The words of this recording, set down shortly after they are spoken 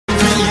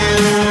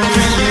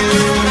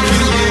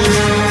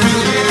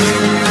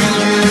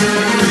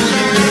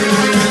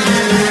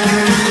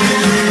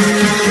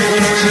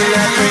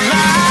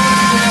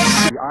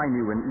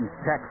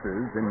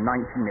Texas in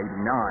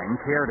 1989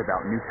 cared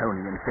about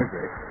Newtonian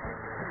physics.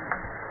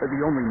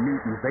 The only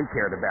Newtons they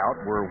cared about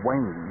were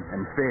Wayne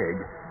and Fig.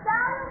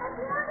 Darling, if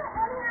you want to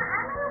in here,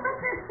 I'm going to with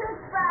your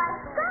toothbrush.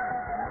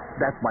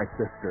 That's my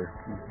sister.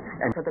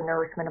 And for the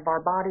nourishment of our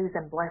bodies,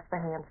 and bless the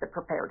hands that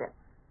prepared it.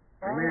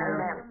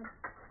 Amen.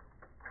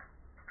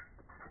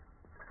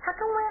 How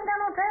come we ain't got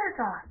no tater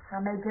tots? I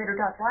made tater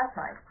tots last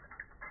night.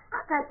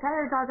 I'll take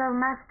tater tots over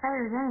mashed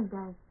potatoes any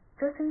day.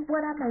 Just eat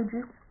what I made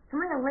you. Come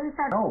here, leave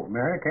that. No,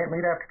 Mary, can't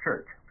meet after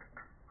church.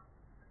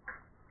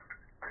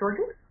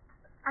 Georgie?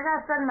 I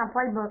got to study my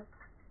playbook.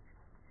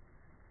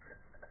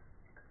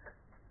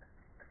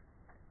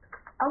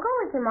 I'll go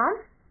with you, Mom.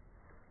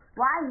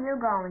 Why are you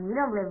going? You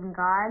don't believe in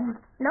God.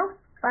 Nope,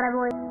 but I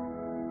believe.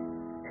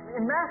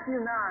 In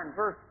Matthew 9,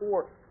 verse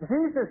 4,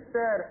 Jesus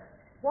said,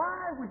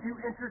 "Why would you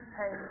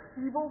entertain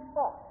evil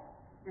thoughts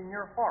in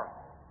your heart?"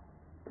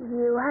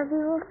 You have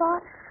evil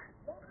thoughts?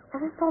 I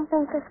just don't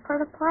think this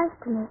part applies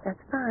to me. That's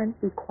fine.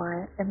 Be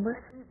quiet and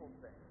listen.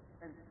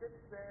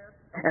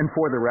 And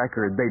for the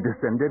record, they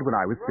descended when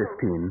I was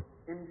 15.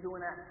 Into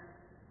an act.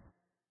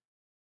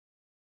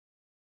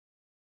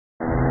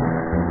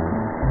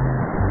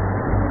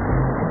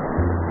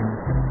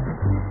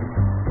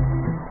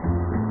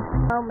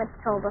 Mom has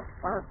told us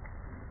work.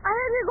 I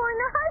heard you're going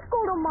to high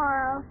school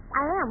tomorrow.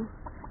 I am.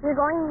 You're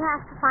going to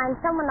have to find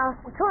someone else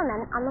to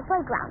torment on the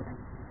playground.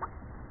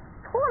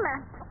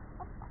 Torment?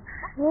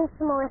 Needs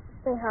to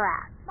maliciously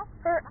harass.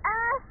 Her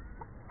ass?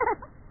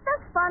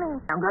 That's funny.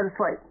 Now go to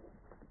sleep.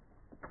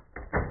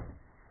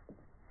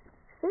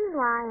 She's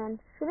lying.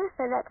 She just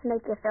said that to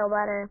make you feel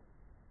better.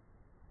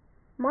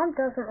 Mom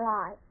doesn't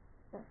lie.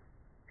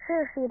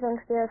 Sure, she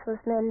thinks the earth was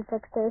made in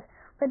 6 days,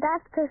 but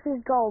that's because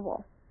she's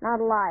gullible, not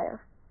a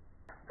liar.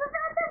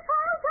 Professor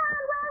Charlton,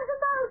 where's the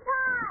bow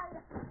tie?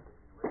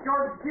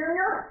 George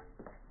Jr.?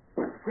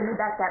 Give me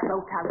back that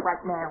bow tie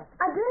right now.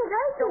 I didn't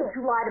take Don't it.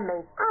 you lie to me.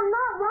 I'm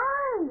not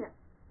lying.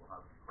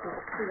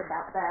 We'll see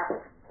about that.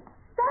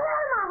 Stay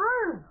out of my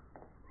room.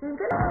 You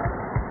get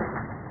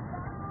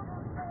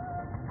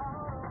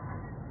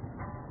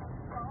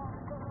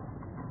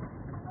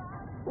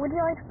Would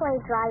you like to play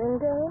a driving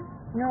game?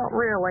 Not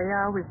really.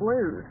 I always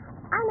lose.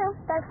 I know,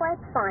 that's why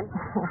it's fun.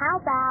 How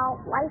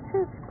about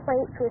license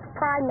plates with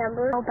pride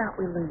numbers? How about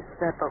we lose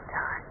that bow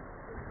tie?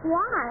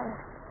 Why?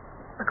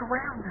 Look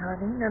around,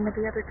 honey. None of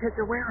the other kids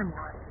are wearing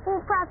one. We'll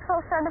perhaps go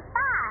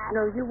certified.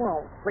 No, you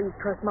won't. Please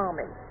trust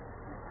Mommy.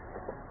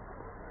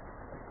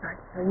 I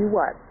tell you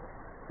what.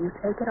 You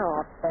take it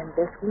off, and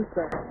this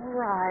weekend.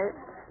 Right.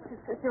 This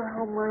is your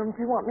homeroom.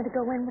 Do you want me to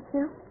go in with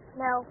you?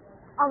 No,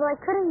 although I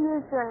could have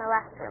used you in the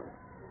restroom.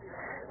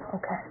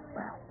 Okay,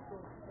 well.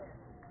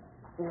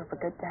 You have a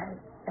good day,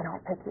 and I'll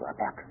pick you up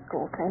after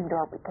school. Same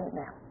door we came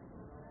out.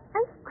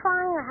 Are you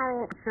crying or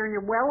having... I'm sure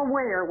you're well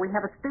aware we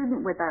have a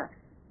student with us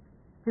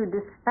who,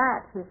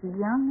 despite his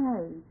young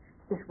age,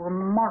 is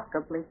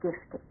remarkably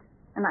gifted.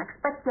 And I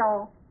expect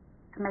y'all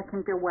to make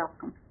him feel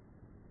welcome.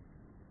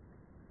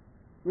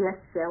 Yes,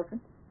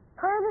 Sheldon?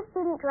 Part of the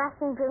student dressed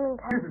in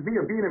Bloomington. This is me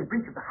being in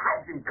breach of the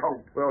hygiene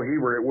code. Well,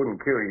 Heber, it wouldn't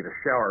kill you to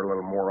shower a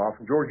little more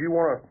often. George, you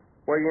want to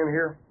weigh in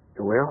here?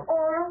 Well?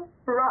 Oral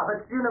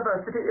Roberts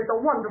University is a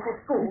wonderful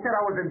school. He said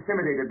I was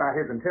intimidated by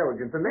his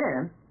intelligence, and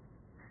then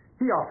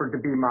he offered to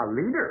be my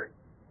leader.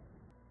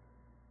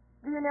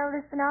 Do you know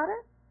this sonata?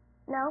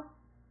 No.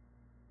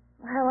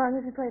 How long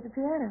did you play the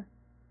piano?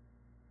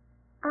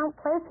 I don't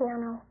play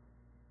piano.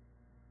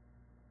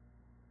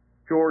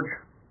 George,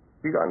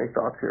 you got any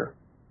thoughts here?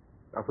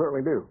 I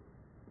certainly do.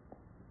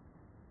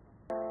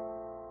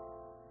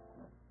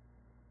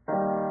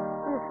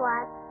 You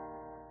flat.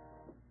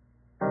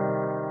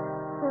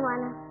 You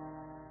wanna?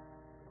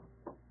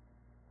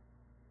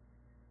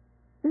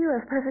 You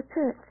have perfect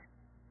pitch.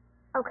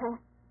 Okay.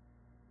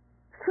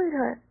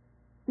 Sweetheart,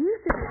 you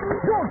should...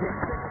 George!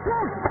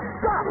 George!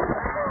 Stop!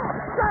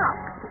 Stop!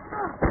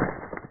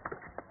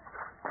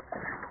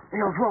 What the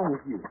hell's wrong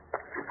with you?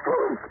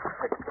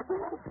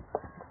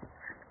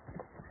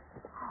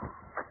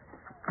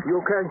 You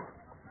okay?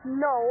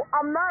 No,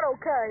 I'm not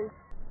okay.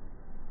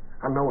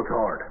 I know it's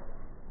hard.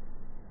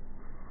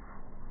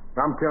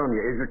 I'm telling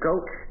you, as your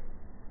coach,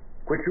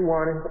 quit your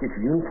whining, get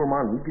your uniform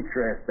on, and you get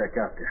your ass back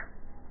out there.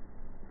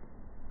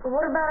 But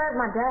what about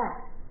my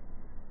dad?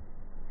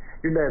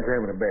 Your dad's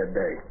having a bad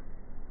day.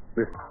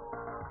 Listen,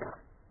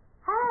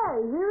 Hey,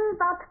 you're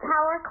about to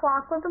tower a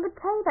clock with a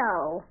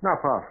potato.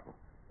 not possible.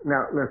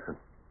 Now, listen.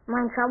 Am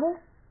I in trouble?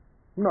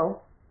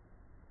 No.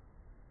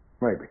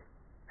 Maybe.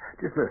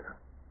 Just listen.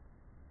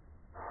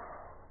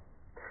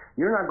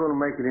 You're not going to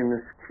make it in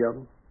this,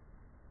 Sheldon.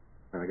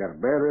 And I got a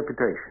bad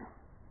reputation.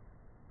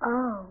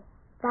 Oh,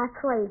 that's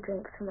why you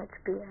drink so much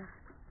beer.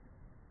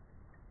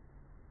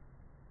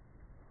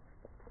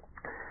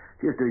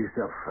 Just do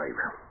yourself a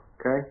favor,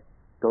 okay?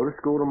 Go to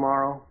school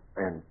tomorrow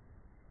and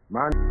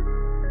mind.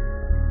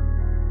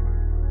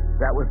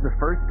 That was the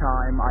first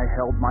time I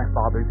held my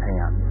father's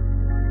hand.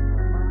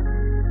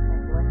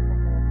 And bless the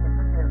hands that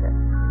prepared it.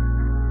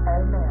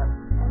 Amen.